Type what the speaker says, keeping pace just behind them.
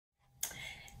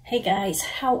Hey guys,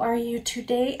 how are you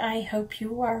today? I hope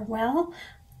you are well.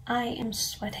 I am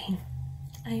sweating.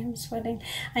 I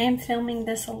am filming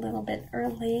this a little bit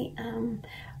early,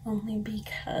 only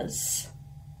because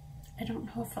I don't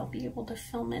know if I'll be able to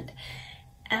film it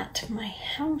at my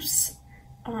house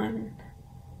on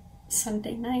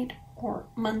Sunday night or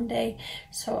Monday,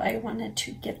 so I wanted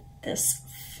to get this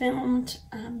filmed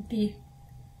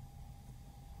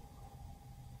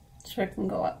so it can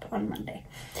go up on Monday.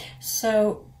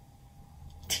 So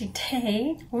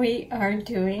today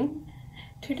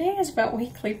is about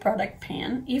weekly product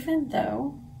pan, even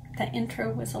though the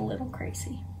intro was a little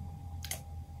crazy.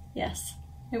 Yes,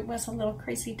 it was a little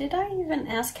crazy. Did I even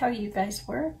ask how you guys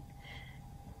were?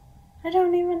 I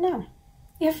don't even know.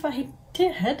 If I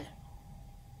did,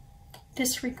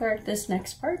 disregard this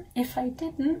next part. If I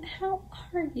didn't, how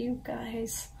are you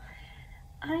guys?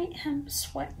 I am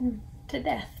sweating to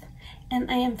death. And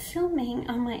I am filming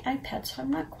on my iPad, so I'm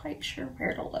not quite sure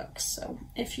where to look. So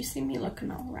if you see me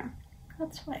looking all around,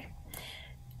 that's why.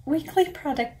 Weekly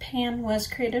Product Pan was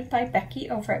created by Becky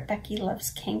over at Becky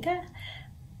Loves Langa.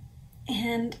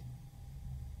 And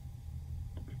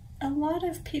a lot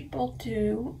of people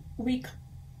do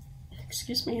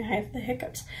excuse me, I have the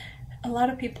hiccups. A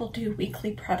lot of people do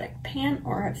weekly product pan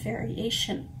or a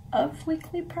variation of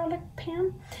weekly product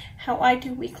pan. How I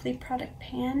do weekly product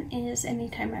pan is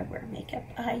anytime I wear makeup,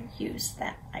 I use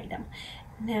that item.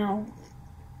 Now,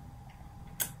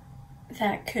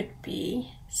 that could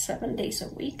be 7 days a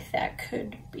week. That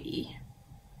could be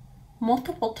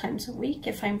multiple times a week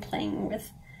if I'm playing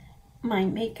with my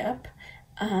makeup.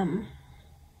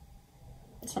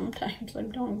 Sometimes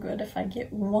I'm doing good if I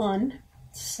get one.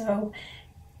 So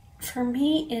for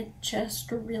me, it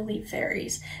just really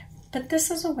varies. But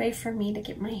this is a way for me to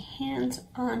get my hands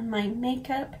on my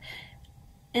makeup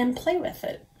and play with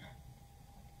it.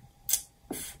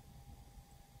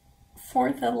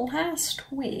 For the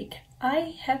last week,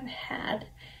 I have had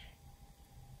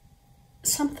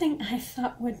something I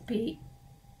thought would be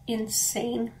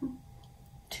insane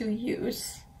to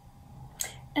use.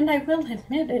 And I will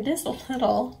admit it is a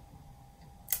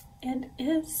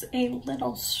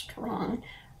little strong,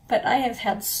 but I have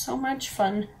had so much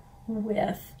fun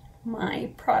with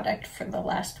my product for the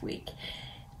last week.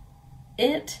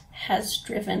 It has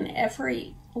driven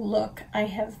every look I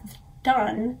have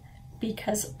done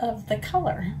because of the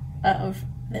color of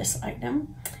this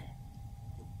item,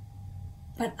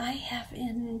 but I have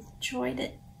enjoyed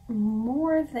it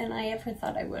more than I ever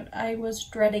thought I would. I was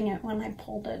dreading it when I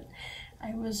pulled it.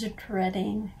 I was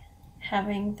dreading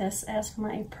having this as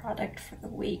my product for the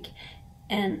week,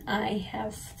 and I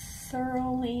have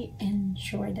thoroughly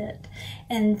enjoyed it.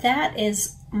 And that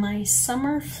is my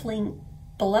Summer Fling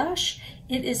blush.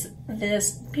 It is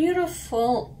this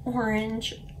beautiful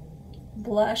orange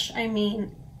blush. I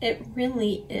mean, it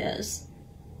really is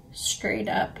straight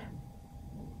up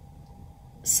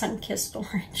sun-kissed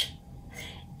orange.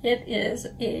 It is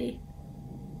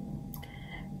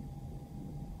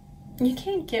you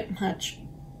can't get much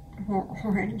more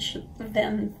orange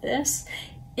than this.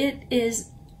 It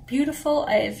is beautiful.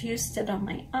 I have used it on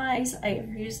my eyes. I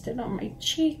have used it on my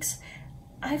cheeks.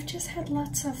 I've just had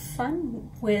lots of fun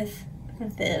with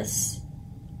this.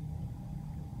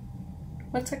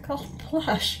 What's it called?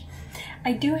 Blush.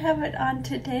 I do have it on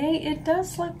today. It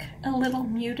does look a little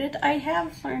muted. I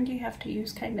have learned you have to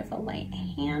use kind of a light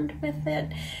hand with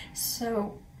it,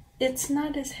 so it's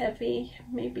not as heavy.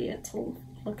 Maybe it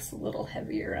looks a little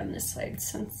heavier on this side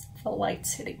since the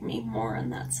light's hitting me more on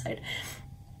that side.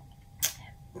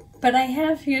 But I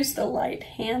have used a light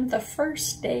hand. The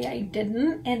first day I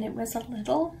didn't, and it was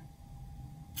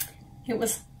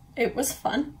it was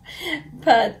fun.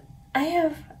 But I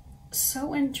have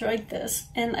so enjoyed this,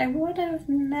 and I would have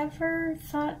never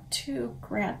thought to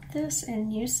grab this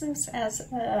and use this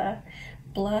as a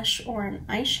blush or an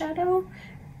eyeshadow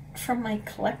from my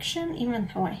collection, even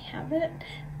though I have it,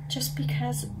 just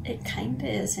because it kind of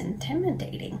is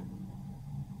intimidating.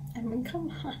 I mean, come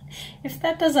on. If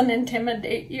that doesn't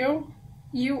intimidate you,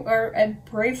 you are a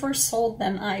braver soul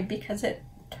than I, because it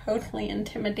totally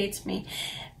intimidates me.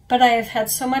 But I have had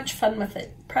so much fun with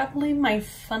it. Probably my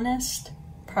funnest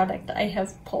product I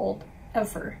have pulled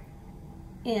ever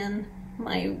in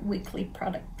my weekly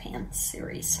product pan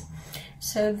series.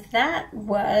 So that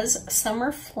was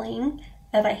Summer Fling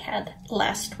that I had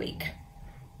last week.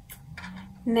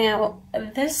 Now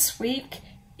this week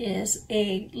is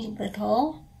a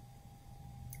little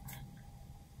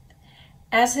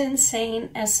as insane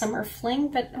as Summer Fling,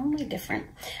 but only different.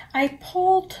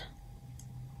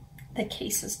 The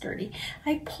case is dirty.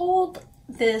 I pulled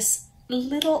this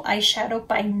little eyeshadow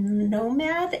by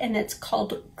Nomad, and it's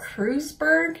called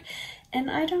Kreuzberg. And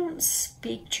I don't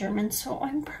speak German, so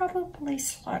I'm probably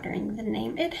slaughtering the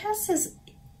name. It has this,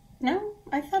 no,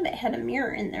 I thought it had a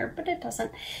mirror in there, but it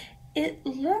doesn't. It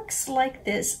looks like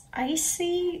this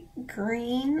icy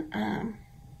green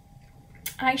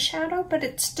eyeshadow, but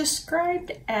it's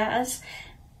described as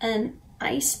an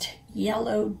iced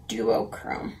yellow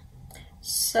duochrome.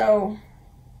 So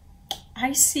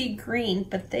I see green,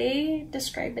 but they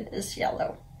describe it as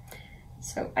yellow.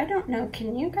 So I don't know,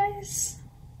 can you guys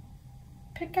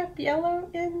pick up yellow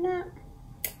in that?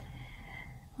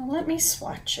 Well, let me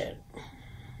swatch it.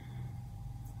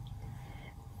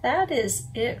 That is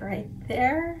it right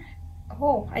there.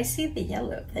 Oh, I see the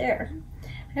yellow there.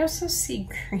 I also see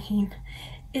green.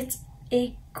 It's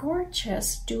a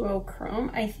gorgeous duochrome.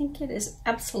 I think it is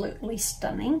absolutely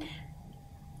stunning,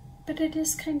 but it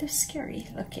is kind of scary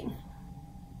looking.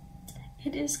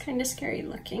 It is kind of scary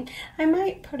looking. I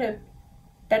might put a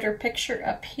better picture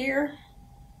up here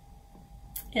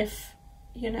if,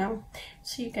 you know,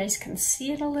 so you guys can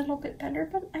see it a little bit better,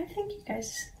 but I think you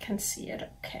guys can see it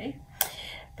okay.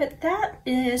 But that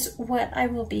is what I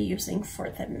will be using for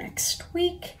the next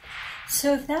week.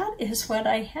 So that is what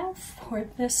I have for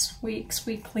this week's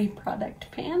weekly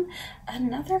product pan.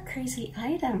 Another crazy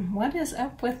item. What is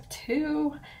up with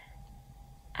 2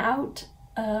 out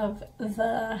of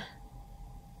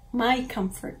my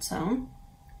comfort zone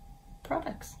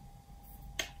products?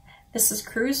 This is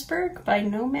Kreuzberg by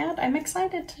Nomad. I'm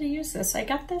excited to use this. I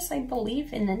got this, I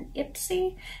believe, in an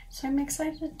Ipsy, so I'm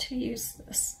excited to use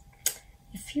this.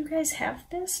 If you guys have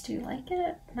this, do you like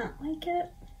it? Not like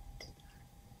it?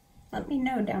 Let me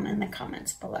know down in the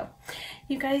comments below.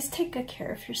 You guys take good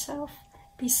care of yourself.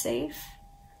 Be safe.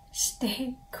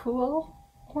 Stay cool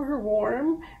or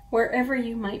warm wherever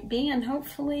you might be, and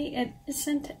hopefully it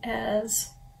isn't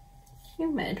as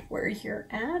humid where you're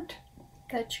at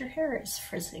that your hair is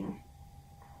frizzing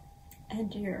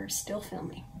and you're still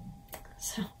filming.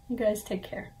 So you guys take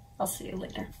care. I'll see you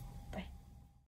later.